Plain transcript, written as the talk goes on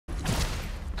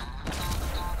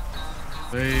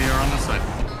They are on this side.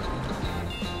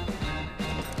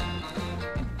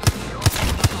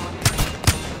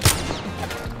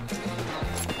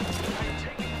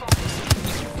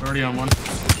 Already on one.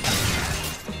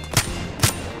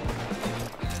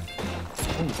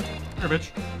 Oh, here, bitch.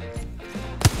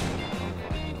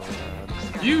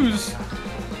 Use.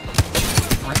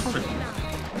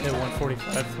 Hit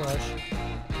 145 flash.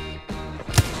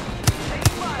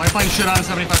 Lifeline shit on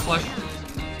 75 flash.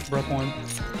 Broke one.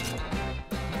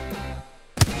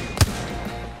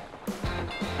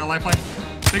 Got lifeline.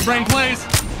 Big brain plays.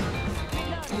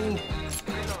 Ooh.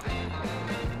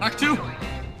 Knock two.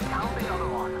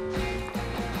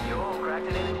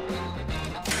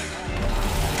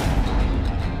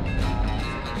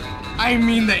 I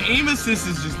mean, the aim assist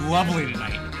is just lovely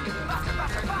tonight.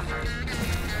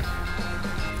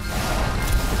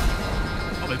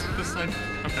 Oh, they took this side?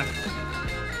 Okay.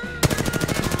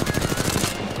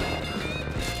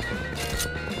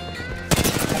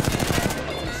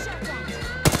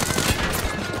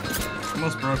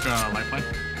 Almost broke lifeline.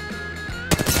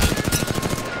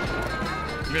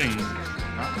 I'm getting...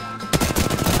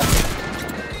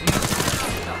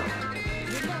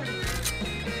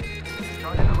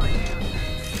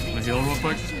 Heal real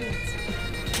quick.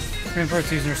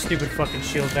 Rampart's using her stupid fucking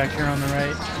shield back here on the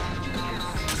right.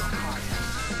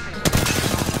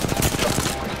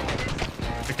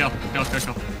 Kill.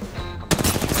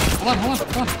 Hold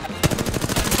on.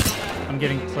 I'm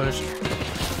getting pushed.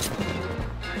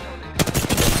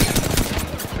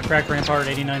 I cracked Rampart,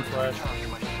 89 flash.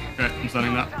 Okay, I'm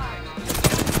sending that.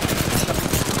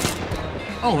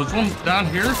 Oh, there's one down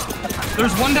here?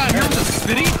 There's one down here with a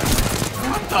spitty?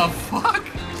 What the fuck?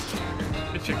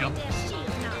 Good shit, kill.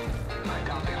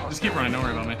 Just keep running, don't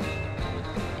worry about me.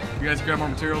 You guys grab more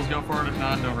materials, go for it. If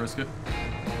not, don't risk it.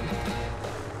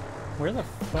 Where the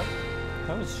fuck?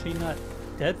 How is she not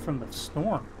dead from the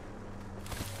storm?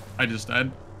 I just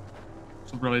died.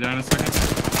 She'll probably die in a second.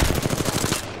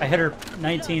 I hit her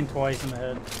 19 twice in the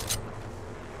head.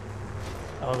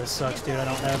 Oh, this sucks, dude. I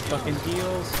don't have fucking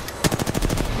heals.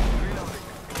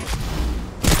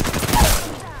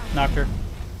 Knocked her.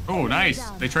 Oh, nice.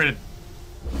 They traded.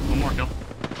 One more kill.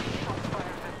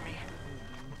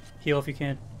 Heal if you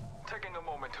can. Taking a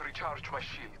moment to recharge my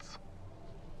shields.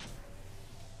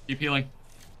 Keep healing.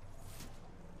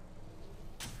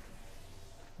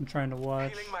 I'm trying to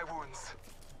watch. Healing my wounds.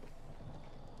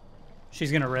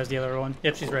 She's gonna res the other one.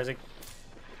 Yep, she's resing.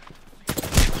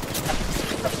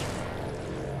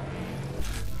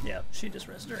 Yep, she just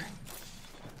resed her.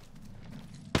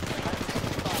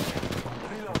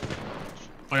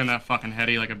 Playing that fucking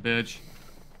heady like a bitch.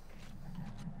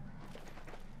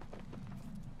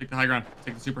 Take the high ground.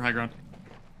 Take the super high ground.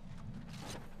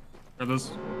 Grab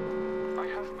those. I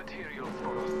have materials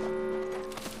for us.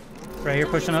 Right here,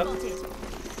 pushing up.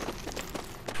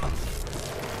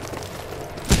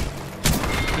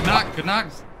 Good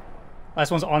knock.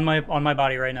 Last one's on my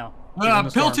body right now. Pill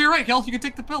storm. To your right, Kel. You can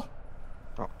take the pill.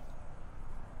 Oh.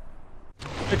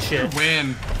 Good shit. Win.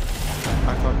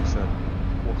 I thought you said,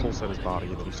 well, Cole said his body,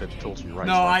 and then you said pill to your right.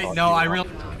 No, so I really.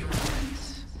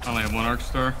 I only have one arc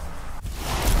star.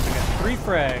 I got 3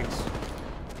 frags.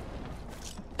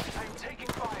 I'm taking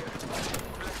fire.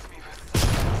 Bless me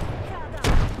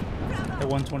At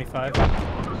 125.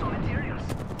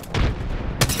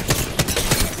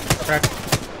 Crack.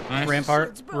 Nice.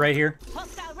 Rampart, right here.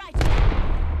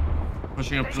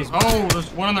 Pushing up. Oh, there's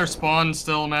one on their spawn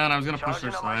still, man. I was gonna push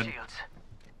their side.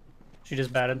 She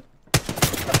just batted.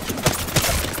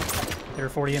 Hit her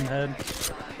 40 in the head.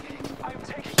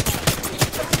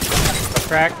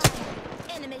 Cracked.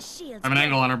 I have an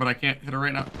angle on her, but I can't hit her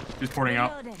right now. She's porting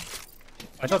out.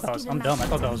 I thought that was. I'm dumb. I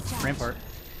thought that was Rampart.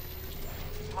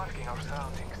 Marking our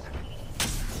surroundings.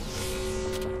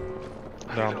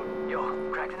 Down.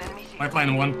 Yo, cracked an enemy.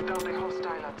 Lifeline one. Downed a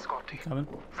hostile at Scotty. Coming.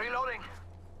 Reloading.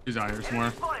 She's out here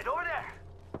somewhere. Spotted over there.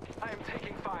 I am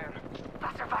taking fire.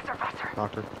 Faster.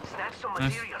 Doctor. Snatch some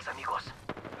Nice. materials, amigos.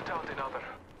 Downed another.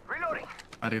 Reloading.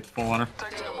 I had to get the full on her.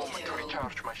 Taking a moment to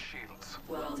recharge my shields.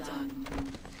 Well done.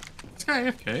 This guy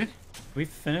AFK? Did we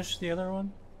finish the other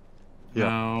one? Yeah.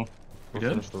 No. We We'll did?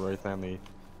 finish the Wraith and the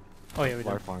Oh yeah, we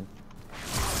did. lifeline.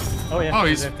 Oh yeah. Oh,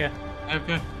 he's- okay.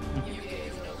 AFK.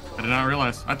 I did not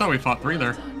realize. I thought we fought 3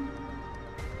 there.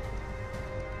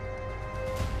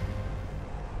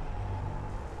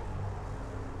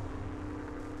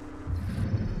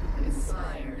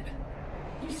 Inspired.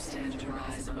 You stand to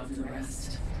rise above the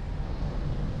rest.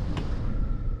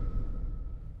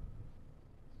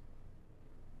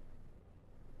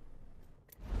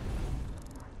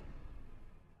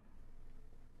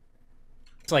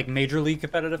 like Major League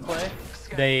competitive play,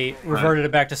 they reverted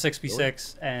it back to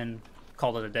 6v6 and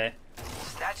called it a day.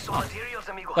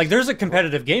 Like there's a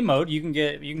competitive game mode. You can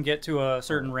get to a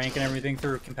certain rank and everything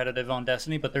through competitive on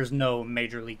Destiny, but there's no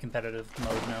Major League competitive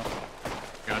mode now.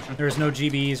 Gotcha. There's no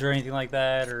GBs or anything like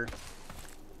that, or.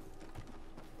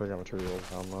 They got materials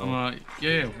down low.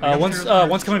 Yeah.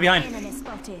 One's coming behind. Enemy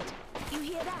spotted. You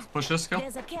hear that? Push this, go.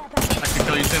 There's a care I package. can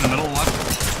kill you, stay in the middle, watch.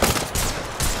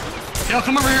 Yeah,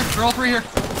 come over here. They're all three here.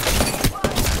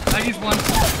 Maggie's one.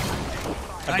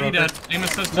 Maggie broke dead. her. Aim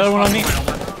assist. Another one on me.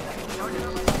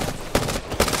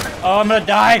 Oh, I'm gonna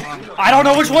die. I don't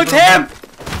know which one's him.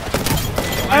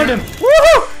 Found him.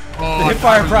 Woohoo! Oh, The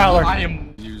Hipfire Prowler. I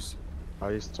am use.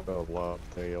 I used to love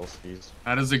the ALCs.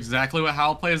 That is exactly what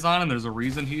Hal plays on, and there's a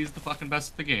reason he's the fucking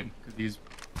best at the game. Because he's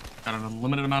got an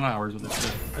unlimited amount of hours with this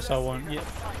shit. I saw one. Yeah.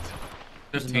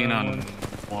 15 on another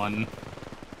one.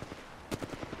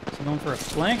 Is he going for a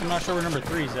flank? I'm not sure where number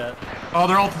 3's at. Oh,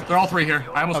 they're all three here.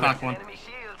 I almost Okay. knocked one. Enemy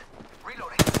shield.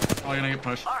 Reloading. Oh, you're gonna get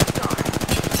pushed.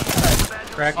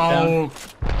 Cracked down. Oh,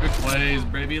 good plays,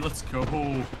 baby. Let's go.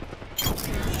 I'm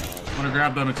gonna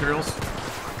grab the materials.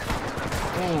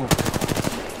 Oh,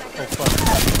 Oh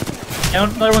fuck.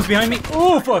 And another one's behind me.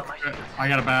 Oh fuck. I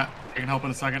got a bat. I can help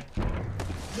in a second.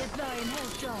 Deploying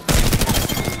health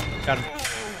drone. Got him.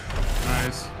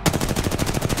 Nice.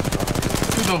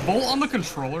 Dude, the volt on the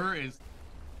controller is.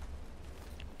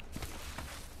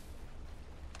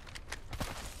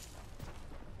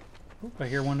 Oop, I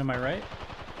hear one to my right.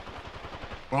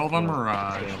 12 on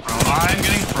Mirage. Bro, I'm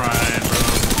getting fried,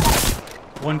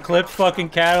 bro. One clipped fucking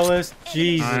catalyst.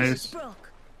 Jesus. Nice.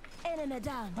 Broke. Enemy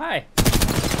down. Hi.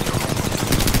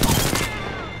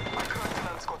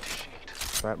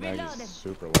 That Maggie's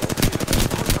super low.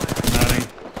 Nothing.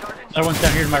 Another one's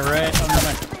down here to my right. Oh, never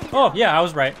mind. Oh yeah, I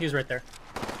was right. He was right there.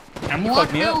 Hemlock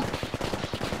fucked me Hill? up.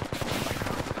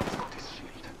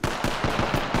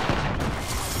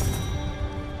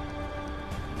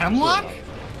 Hemlock?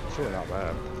 It's really not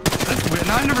bad. That's weird.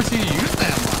 Now I've never seen you use the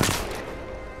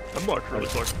hemlock. Hemlock's really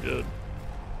fucking good.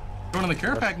 Going to the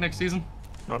care pack next season.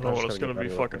 I know just it's gotta gonna get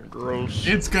be better fucking gross.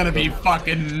 It's gonna be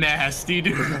fucking nasty,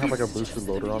 dude. Doesn't it have like a boosted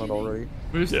loader on it already?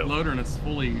 Boosted Yeah. loader and it's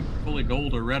fully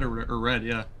gold or red or red,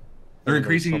 yeah. They're There's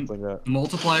increasing something that-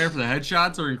 multiplier for the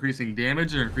headshots, or increasing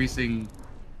damage, or increasing.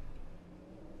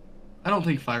 I don't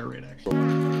think fire rate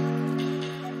actually.